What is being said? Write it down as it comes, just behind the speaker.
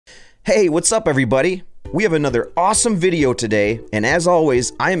Hey, what's up everybody? We have another awesome video today, and as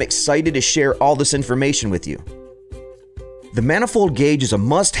always, I am excited to share all this information with you. The manifold gauge is a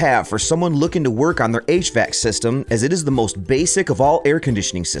must-have for someone looking to work on their HVAC system, as it is the most basic of all air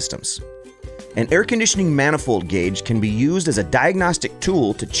conditioning systems. An air conditioning manifold gauge can be used as a diagnostic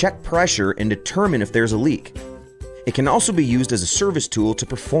tool to check pressure and determine if there's a leak. It can also be used as a service tool to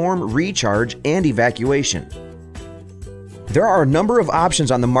perform recharge and evacuation. There are a number of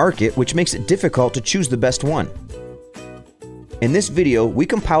options on the market, which makes it difficult to choose the best one. In this video, we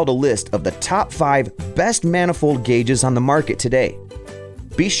compiled a list of the top 5 best manifold gauges on the market today.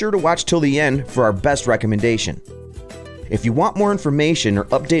 Be sure to watch till the end for our best recommendation. If you want more information or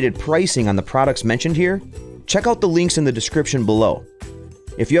updated pricing on the products mentioned here, check out the links in the description below.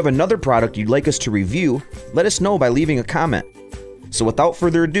 If you have another product you'd like us to review, let us know by leaving a comment. So without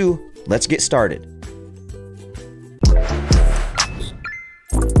further ado, let's get started.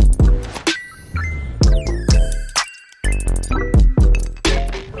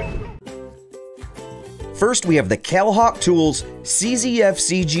 First, we have the CalHawk Tools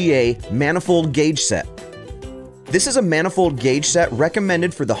CZFCGA manifold gauge set. This is a manifold gauge set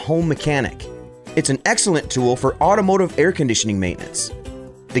recommended for the home mechanic. It's an excellent tool for automotive air conditioning maintenance.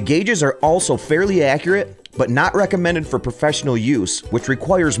 The gauges are also fairly accurate, but not recommended for professional use, which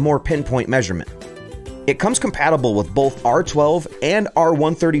requires more pinpoint measurement. It comes compatible with both R12 and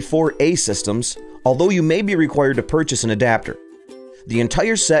R134A systems, although you may be required to purchase an adapter. The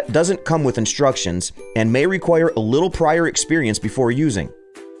entire set doesn't come with instructions and may require a little prior experience before using.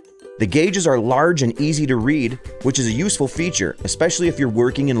 The gauges are large and easy to read, which is a useful feature, especially if you're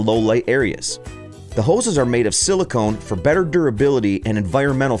working in low light areas. The hoses are made of silicone for better durability and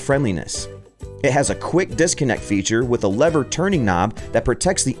environmental friendliness. It has a quick disconnect feature with a lever turning knob that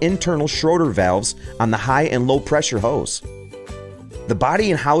protects the internal Schroeder valves on the high and low pressure hose. The body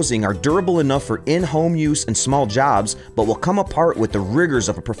and housing are durable enough for in-home use and small jobs, but will come apart with the rigors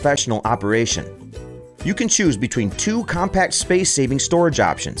of a professional operation. You can choose between 2 compact space-saving storage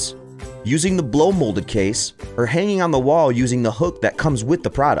options, using the blow-molded case or hanging on the wall using the hook that comes with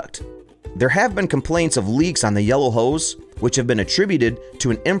the product. There have been complaints of leaks on the yellow hose, which have been attributed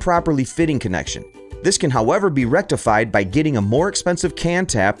to an improperly fitting connection. This can, however, be rectified by getting a more expensive can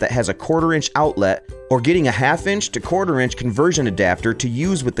tap that has a 1/4-inch outlet, or getting a 1/2-inch to 1/4-inch conversion adapter to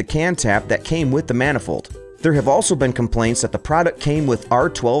use with the can tap that came with the manifold. There have also been complaints that the product came with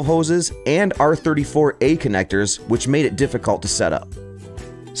R12 hoses and R34A connectors, which made it difficult to set up.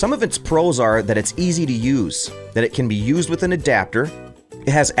 Some of its pros are that it's easy to use, that it can be used with an adapter,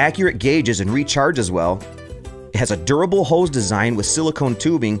 it has accurate gauges and recharge as well, it has a durable hose design with silicone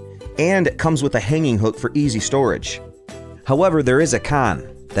tubing, and it comes with a hanging hook for easy storage. However, there is a con,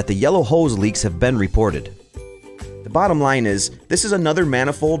 that the yellow hose leaks have been reported. The bottom line is, this is another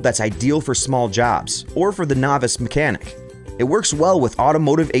manifold that's ideal for small jobs, or for the novice mechanic. It works well with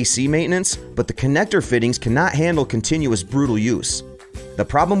automotive AC maintenance, but the connector fittings cannot handle continuous brutal use. The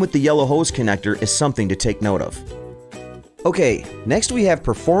problem with the yellow hose connector is something to take note of. Okay, next we have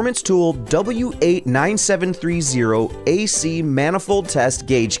Performance Tool W89730 AC Manifold Test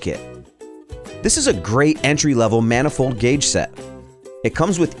Gauge Kit. This is a great entry-level manifold gauge set. It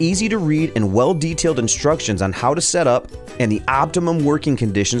comes with easy-to-read and well-detailed instructions on how to set up and the optimum working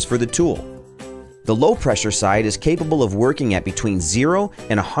conditions for the tool. The low-pressure side is capable of working at between 0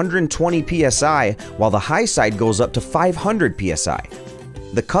 and 120 psi, while the high side goes up to 500 psi.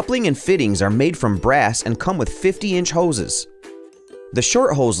 The coupling and fittings are made from brass and come with 50-inch hoses. The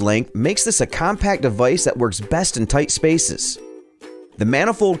short hose length makes this a compact device that works best in tight spaces. The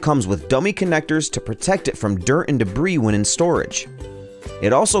manifold comes with dummy connectors to protect it from dirt and debris when in storage.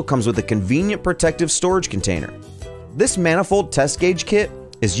 It also comes with a convenient protective storage container. This manifold test gauge kit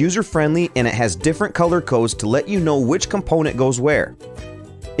is user-friendly, and it has different color codes to let you know which component goes where.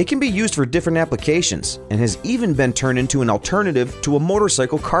 It can be used for different applications and has even been turned into an alternative to a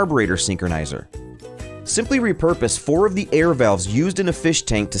motorcycle carburetor synchronizer. Simply repurpose 4 of the air valves used in a fish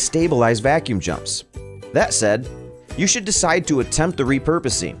tank to stabilize vacuum jumps. That said, you should decide to attempt the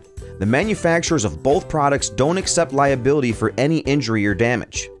repurposing. The manufacturers of both products don't accept liability for any injury or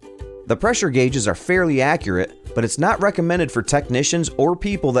damage. The pressure gauges are fairly accurate, but it's not recommended for technicians or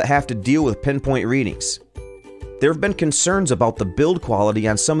people that have to deal with pinpoint readings. There have been concerns about the build quality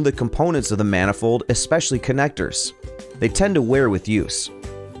on some of the components of the manifold, especially connectors. They tend to wear with use.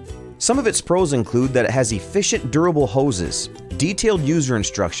 Some of its pros include that it has efficient, durable hoses, detailed user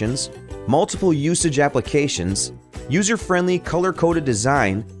instructions, multiple usage applications, user-friendly color-coded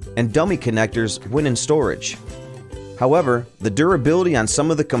design, and dummy connectors when in storage. However, the durability on some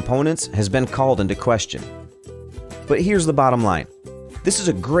of the components has been called into question. But here's the bottom line. This is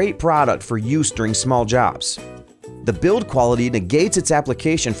a great product for use during small jobs. The build quality negates its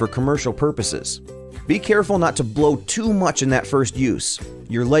application for commercial purposes. Be careful not to blow too much in that first use.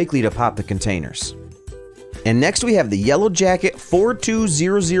 You're likely to pop the containers. And next we have the Yellow Jacket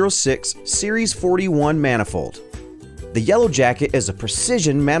 42006 Series 41 manifold. The Yellow Jacket is a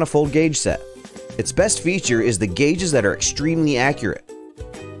precision manifold gauge set. Its best feature is the gauges that are extremely accurate.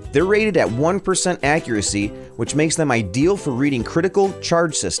 They're rated at 1% accuracy, which makes them ideal for reading critical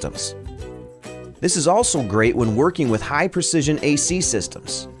charge systems. This is also great when working with high precision AC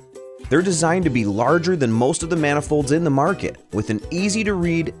systems. They're designed to be larger than most of the manifolds in the market, with an easy to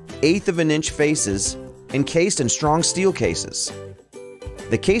read 1/8 of an inch faces encased in strong steel cases.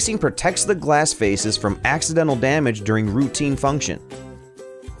 The casing protects the glass faces from accidental damage during routine function.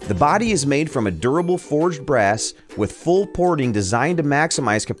 The body is made from a durable forged brass with full porting designed to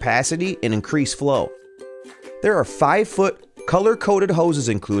maximize capacity and increase flow. There are 5-foot color-coded hoses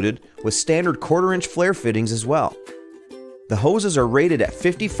included with standard 1/4 inch flare fittings as well. The hoses are rated at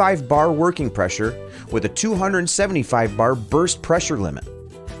 55 bar working pressure with a 275 bar burst pressure limit.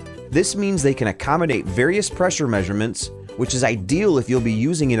 This means they can accommodate various pressure measurements, which is ideal if you'll be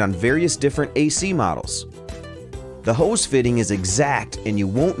using it on various different AC models. The hose fitting is exact and you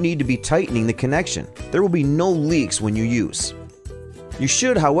won't need to be tightening the connection. There will be no leaks when you use. You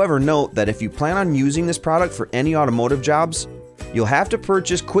should, however, note that if you plan on using this product for any automotive jobs, you'll have to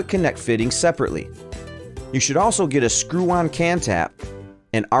purchase quick connect fittings separately. You should also get a screw-on can tap,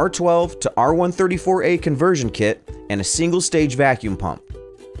 an R12 to R134A conversion kit, and a single-stage vacuum pump.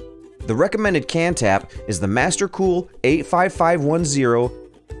 The recommended can tap is the MasterCool 85510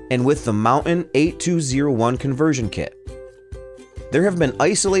 and with the Mountain 8201 conversion kit. There have been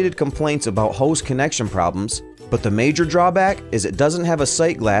isolated complaints about hose connection problems, but the major drawback is it doesn't have a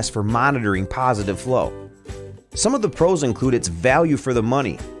sight glass for monitoring positive flow. Some of the pros include its value for the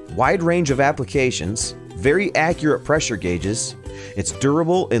money, wide range of applications, very accurate pressure gauges, its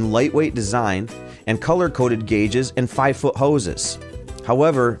durable and lightweight design, and color-coded gauges and 5-foot hoses.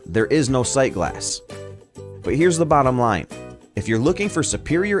 However, there is no sight glass. But here's the bottom line. If you're looking for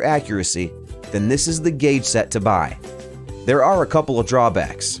superior accuracy, then this is the gauge set to buy. There are a couple of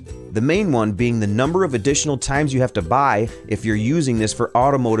drawbacks, the main one being the number of additional times you have to buy if you're using this for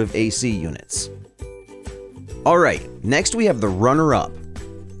automotive AC units. Alright, next we have the runner-up,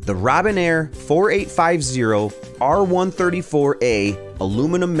 the Robinair 4850 R134A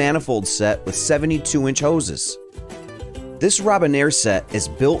aluminum manifold set with 72-inch hoses. This Robinair set is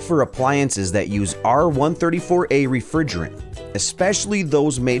built for appliances that use R134A refrigerant, especially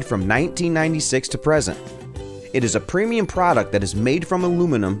those made from 1996 to present. It is a premium product that is made from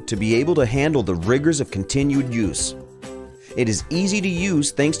aluminum to be able to handle the rigors of continued use. It is easy to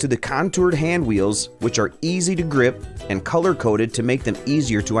use thanks to the contoured hand wheels, which are easy to grip and color-coded to make them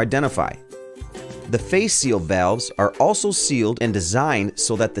easier to identify. The face seal valves are also sealed and designed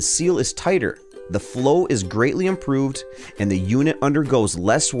so that the seal is tighter, the flow is greatly improved, and the unit undergoes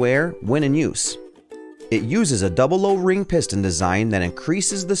less wear when in use. It uses a double O-ring piston design that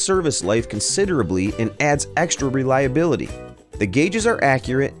increases the service life considerably and adds extra reliability. The gauges are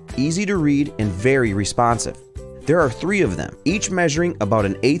accurate, easy to read, and very responsive. There are 3 of them, each measuring about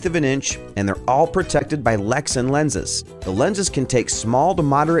 1/8 of an inch, and they're all protected by Lexan lenses. The lenses can take small to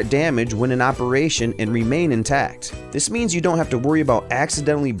moderate damage when in operation and remain intact. This means you don't have to worry about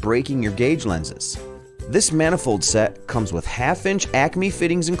accidentally breaking your gauge lenses. This manifold set comes with 1/2 inch Acme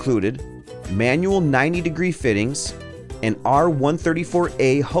fittings included, manual 90-degree fittings, and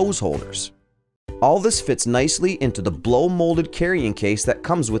R134A hose holders. All this fits nicely into the blow-molded carrying case that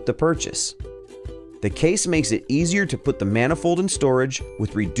comes with the purchase. The case makes it easier to put the manifold in storage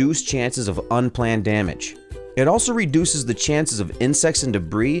with reduced chances of unplanned damage. It also reduces the chances of insects and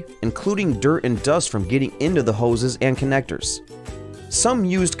debris, including dirt and dust, from getting into the hoses and connectors. Some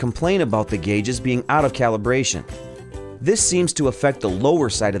used complain about the gauges being out of calibration. This seems to affect the lower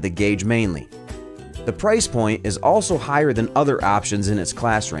side of the gauge mainly. The price point is also higher than other options in its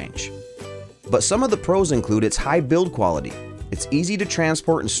class range. But some of the pros include its high build quality. It's easy to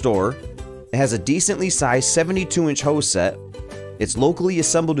transport and store. It has a decently sized 72-inch hose set, it's locally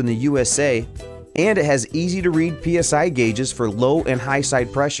assembled in the USA, and it has easy to read PSI gauges for low and high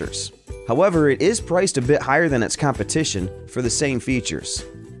side pressures. However, it is priced a bit higher than its competition for the same features.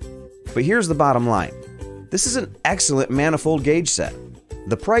 But here's the bottom line. This is an excellent manifold gauge set.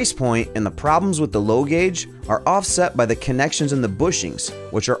 The price point and the problems with the low gauge are offset by the connections in the bushings,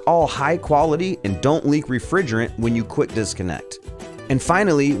 which are all high quality and don't leak refrigerant when you quick disconnect. And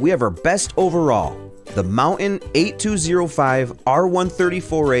finally, we have our best overall, the Mountain 8205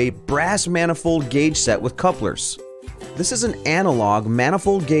 R134A brass manifold gauge set with couplers. This is an analog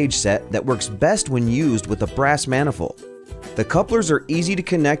manifold gauge set that works best when used with a brass manifold. The couplers are easy to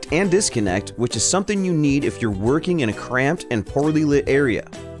connect and disconnect, which is something you need if you're working in a cramped and poorly lit area.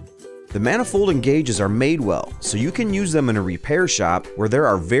 The manifold and gauges are made well, so you can use them in a repair shop where there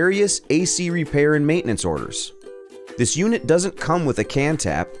are various AC repair and maintenance orders. This unit doesn't come with a can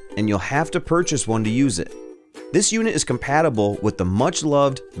tap, and you'll have to purchase one to use it. This unit is compatible with the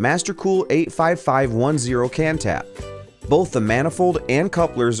much-loved MasterCool 85510 can tap. Both the manifold and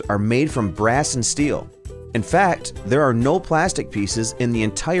couplers are made from brass and steel. In fact, there are no plastic pieces in the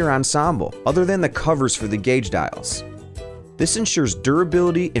entire ensemble other than the covers for the gauge dials. This ensures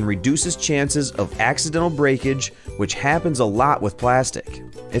durability and reduces chances of accidental breakage, which happens a lot with plastic.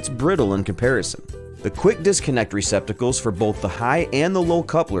 It's brittle in comparison. The quick disconnect receptacles for both the high and the low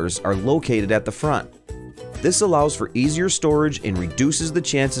couplers are located at the front. This allows for easier storage and reduces the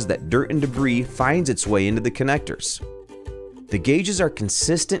chances that dirt and debris finds its way into the connectors. The gauges are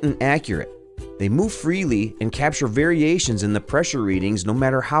consistent and accurate. They move freely and capture variations in the pressure readings no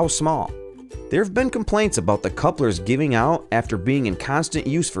matter how small. There have been complaints about the couplers giving out after being in constant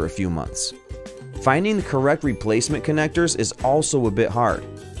use for a few months. Finding the correct replacement connectors is also a bit hard.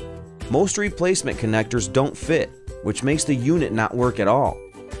 Most replacement connectors don't fit, which makes the unit not work at all.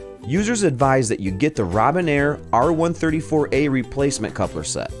 Users advise that you get the Robinair R134A replacement coupler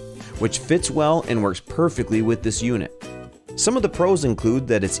set, which fits well and works perfectly with this unit. Some of the pros include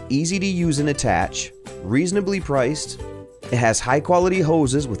that it's easy to use and attach, reasonably priced, it has high quality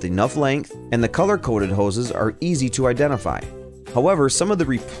hoses with enough length, and the color-coded hoses are easy to identify. However, some of the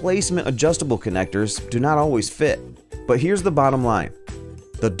replacement adjustable connectors do not always fit. But here's the bottom line.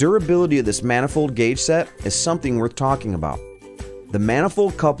 The durability of this manifold gauge set is something worth talking about. The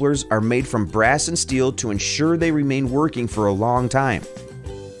manifold couplers are made from brass and steel to ensure they remain working for a long time.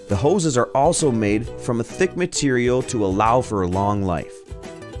 The hoses are also made from a thick material to allow for a long life.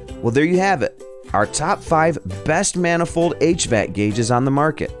 Well, there you have it, our top 5 best manifold HVAC gauges on the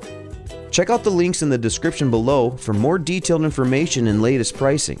market. Check out the links in the description below for more detailed information and latest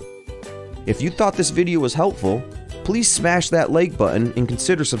pricing. If you thought this video was helpful, please smash that like button and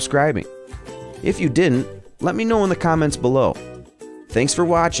consider subscribing. If you didn't, let me know in the comments below. Thanks for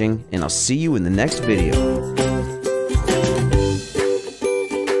watching, and I'll see you in the next video.